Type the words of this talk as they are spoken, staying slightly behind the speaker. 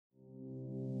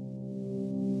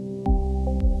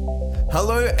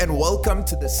Hello and welcome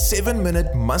to the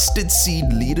 7-Minute Mustard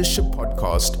Seed Leadership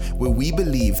Podcast, where we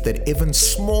believe that even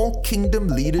small kingdom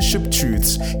leadership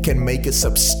truths can make a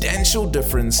substantial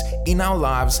difference in our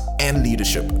lives and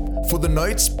leadership. For the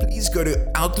notes, please go to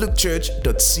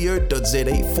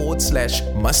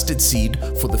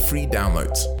outlookchurch.co.za/mustardseed for the free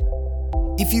downloads.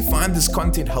 If you find this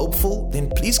content helpful, then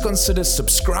please consider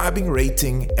subscribing,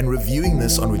 rating, and reviewing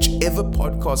this on whichever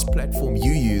podcast platform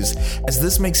you use, as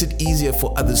this makes it easier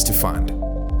for others to find.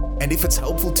 And if it's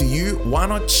helpful to you, why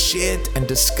not share it and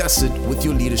discuss it with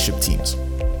your leadership teams?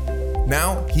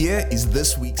 Now, here is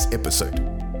this week's episode.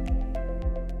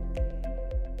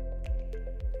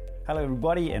 Hello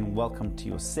everybody and welcome to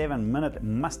your 7-minute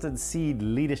mustard seed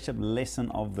leadership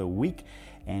lesson of the week.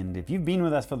 And if you've been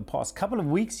with us for the past couple of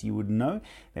weeks, you would know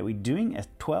that we're doing a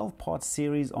 12-part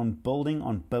series on building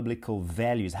on biblical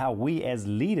values, how we as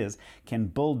leaders can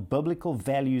build biblical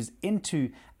values into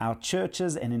our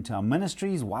churches and into our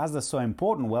ministries. Why is this so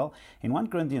important? Well, in 1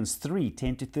 Corinthians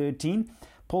 3:10-13,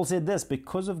 Paul said this: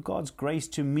 because of God's grace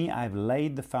to me, I've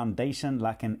laid the foundation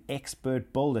like an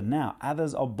expert builder. Now,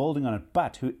 others are building on it,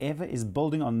 but whoever is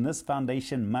building on this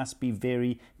foundation must be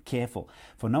very careful.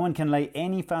 For no one can lay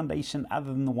any foundation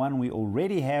other than the one we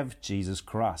already have, Jesus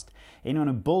Christ. Anyone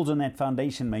who builds on that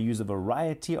foundation may use a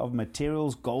variety of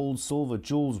materials: gold, silver,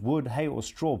 jewels, wood, hay, or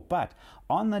straw. But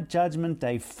on the judgment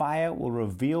day, fire will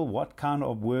reveal what kind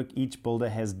of work each builder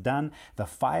has done. The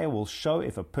fire will show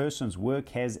if a person's work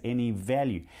has any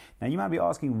value. Now, you might be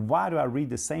asking, why do I read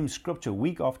the same scripture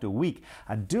week after week?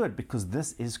 I do it because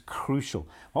this is crucial.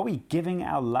 What we're giving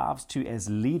our lives to as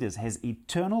leaders has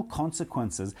eternal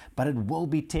consequences, but it will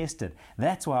be tested.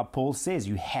 That's why Paul says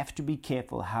you have to be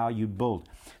careful how you build.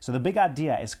 So the big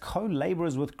idea, as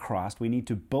co-laborers with Christ, we need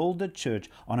to build the church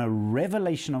on a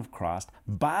revelation of Christ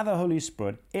by the Holy Spirit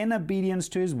in obedience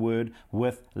to His word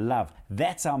with love.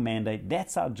 That's our mandate,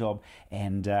 that's our job,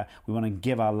 and we want to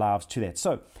give our lives to that.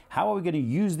 So how are we going to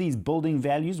use these building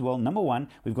values? Well, number one,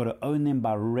 we've got to own them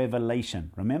by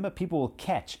revelation. Remember, people will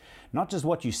catch not just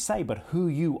what you say, but who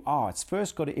you are. It's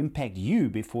first got to impact you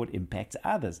before it impacts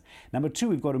others. Number two,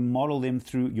 we've got to model them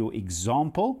through your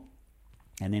example.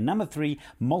 And then number three,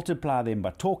 multiply them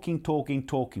by talking,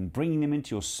 bringing them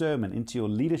into your sermon, into your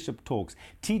leadership talks.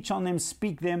 Teach on them,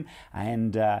 speak them,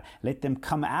 and let them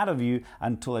come out of you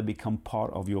until they become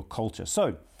part of your culture.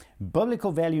 So,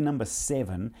 biblical value number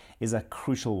 7 is a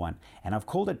crucial one, and I've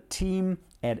called it team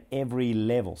at every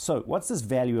level. So, what's this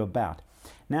value about?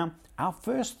 Now, our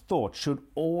first thought should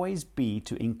always be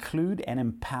to include and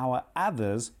empower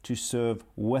others to serve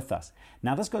with us.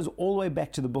 Now, this goes all the way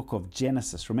back to the book of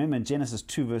Genesis. Remember in Genesis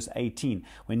 2 verse 18,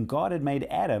 when God had made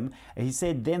Adam, He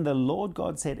said, then the Lord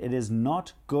God said, it is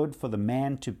not good for the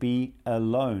man to be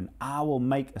alone. I will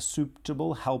make a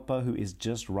suitable helper who is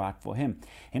just right for him.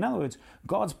 In other words,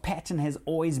 God's pattern has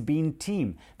always been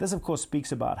team. This, of course,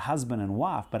 speaks about husband and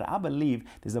wife, but I believe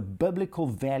there's a biblical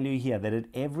value here that at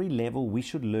every level we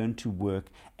should learn to work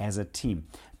as a team.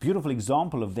 Beautiful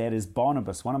example of that is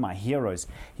Barnabas, one of my heroes.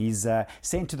 He's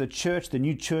sent to the church, the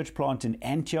new church plant in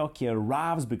Antioch. He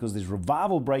arrives because there's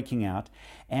revival breaking out.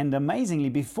 And amazingly,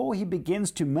 before he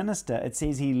begins to minister, it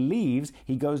says he leaves,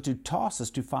 he goes to Tarsus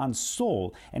to find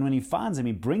Saul. And when he finds him,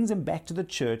 he brings him back to the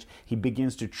church. He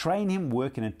begins to train him,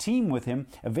 work in a team with him.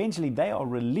 Eventually, they are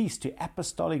released to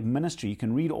apostolic ministry. You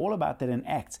can read all about that in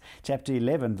Acts chapter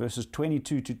 11, verses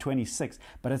 22-26.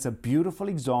 But it's a beautiful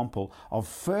example of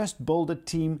first build a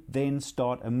team, then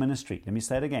start a ministry. Let me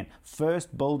say it again.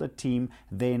 First build a team,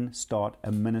 then start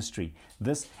a ministry.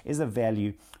 This is a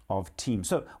value of team.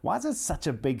 So why is it such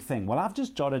a big thing? Well, I've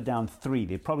just jotted down 3.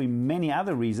 There are probably many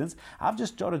other reasons. I've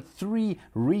just jotted 3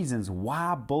 reasons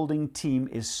why building team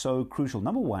is so crucial.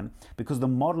 Number one, because the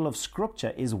model of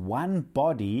Scripture is one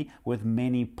body with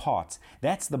many parts.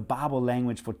 That's the Bible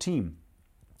language for team.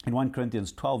 In 1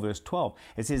 Corinthians 12 verse 12,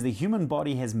 it says the human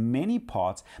body has many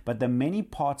parts, but the many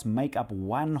parts make up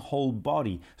one whole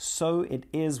body. So it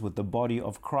is with the body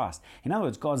of Christ. In other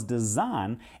words, God's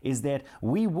design is that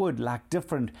we would, like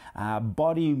different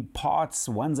body parts,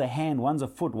 one's a hand, one's a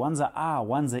foot, one's an eye,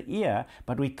 one's an ear,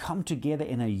 but we come together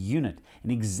in a unit. In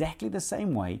exactly the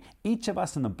same way, each of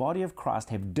us in the body of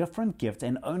Christ have different gifts,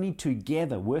 and only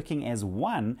together, working as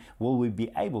one, will we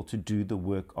be able to do the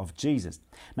work of Jesus.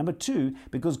 Number two,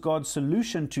 because God's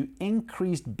solution to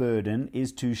increased burden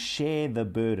is to share the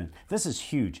burden. This is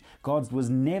huge. God was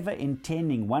never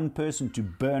intending one person to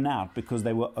burn out because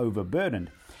they were overburdened.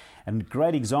 And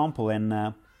great example,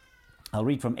 and I'll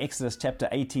read from Exodus chapter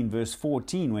 18, verse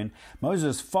 14. When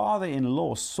Moses'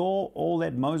 father-in-law saw all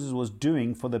that Moses was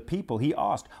doing for the people, he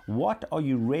asked, "What are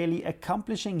you really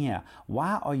accomplishing here?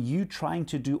 Why are you trying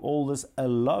to do all this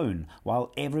alone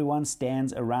while everyone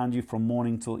stands around you from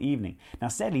morning till evening?" Now,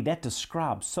 sadly, that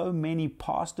describes so many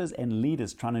pastors and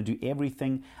leaders trying to do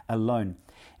everything alone.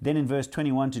 Then in verse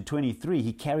 21 to 23,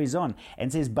 he carries on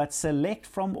and says, "But select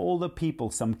from all the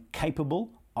people some capable,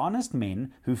 honest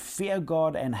men who fear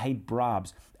God and hate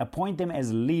bribes. Appoint them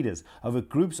as leaders over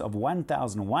groups of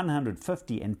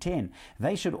 1,150 and 10.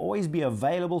 They should always be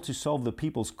available to solve the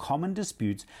people's common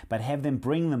disputes, but have them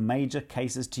bring the major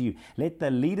cases to you. Let the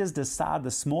leaders decide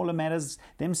the smaller matters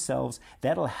themselves.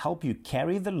 That'll help you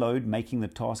carry the load, making the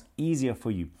task easier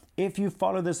for you. If you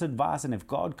follow this advice and if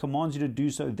God commands you to do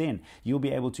so, then you'll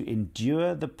be able to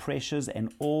endure the pressures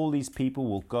and all these people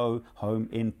will go home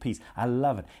in peace." I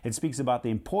love it. It speaks about the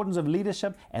importance of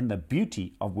leadership and the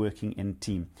beauty of working in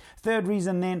team. Third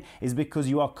reason then is because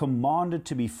you are commanded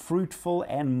to be fruitful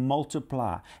and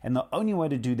multiply. And the only way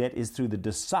to do that is through the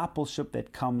discipleship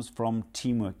that comes from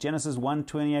teamwork. Genesis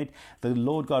 1:28, the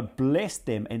Lord God blessed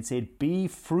them and said, "Be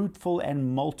fruitful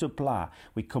and multiply."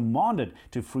 We're commanded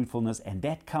to fruitfulness, and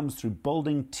that comes through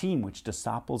building team, which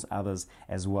disciples others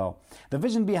as well. The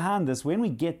vision behind this, when we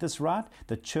get this right,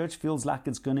 the church feels like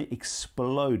it's going to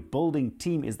explode. Building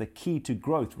team is the key to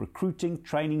growth, recruiting,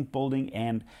 training, building,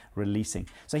 and releasing.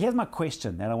 So here's my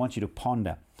question that I want you to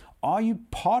ponder. Are you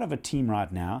part of a team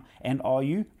right now, and are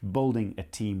you building a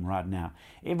team right now?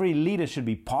 Every leader should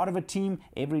be part of a team.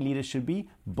 Every leader should be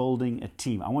building a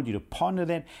team. I want you to ponder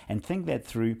that and think that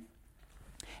through.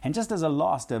 And just as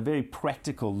a very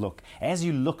practical look, as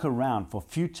you look around for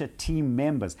future team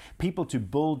members, people to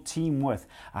build team with,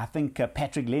 I think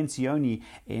Patrick Lencioni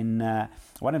in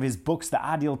one of his books, The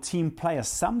Ideal Team Player,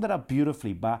 summed it up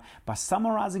beautifully by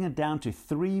summarizing it down to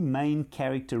three main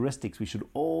characteristics we should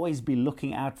always be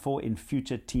looking out for in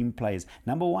future team players.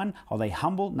 Number one, are they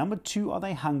humble? Number two, are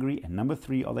they hungry? And number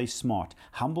three, are they smart?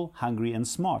 Humble, hungry, and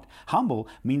smart. Humble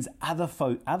means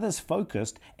others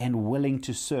focused and willing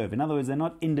to serve. In other words, they're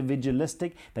not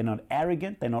individualistic, they're not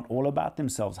arrogant, they're not all about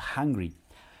themselves. Humble.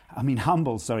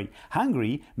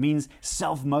 Hungry means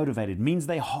self-motivated, means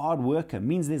they're hard worker,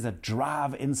 means there's a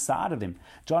drive inside of them.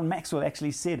 John Maxwell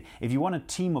actually said, if you want a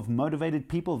team of motivated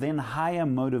people, then hire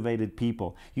motivated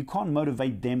people. You can't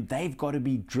motivate them. They've got to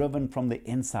be driven from the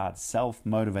inside,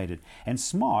 self-motivated. And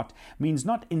smart means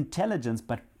not intelligence,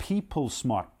 but people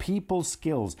smart, people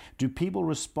skills. Do people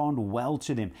respond well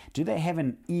to them? Do they have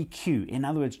an EQ? In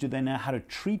other words, do they know how to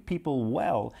treat people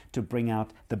well to bring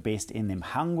out the best in them?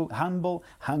 Humble,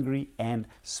 hungry, and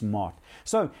smart.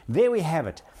 So there we have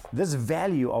it. This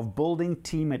value of building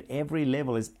team at every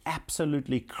level is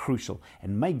absolutely crucial.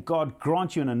 And may God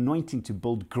grant you an anointing to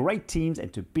build great teams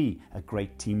and to be a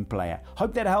great team player.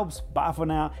 Hope that helps. Bye for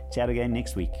now. Chat again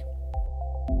next week.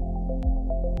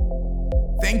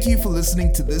 Thank you for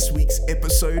listening to this week's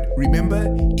episode. Remember,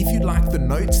 if you'd like the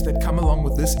notes that come along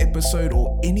with this episode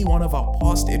or any one of our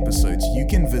past episodes, you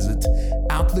can visit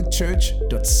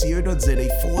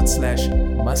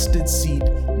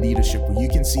outlookchurch.co.za/mustardseed-leadership, where you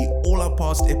can see all our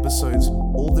past episodes,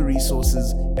 all the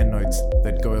resources and notes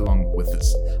that go along with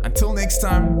this. Until next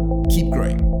time, keep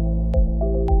growing.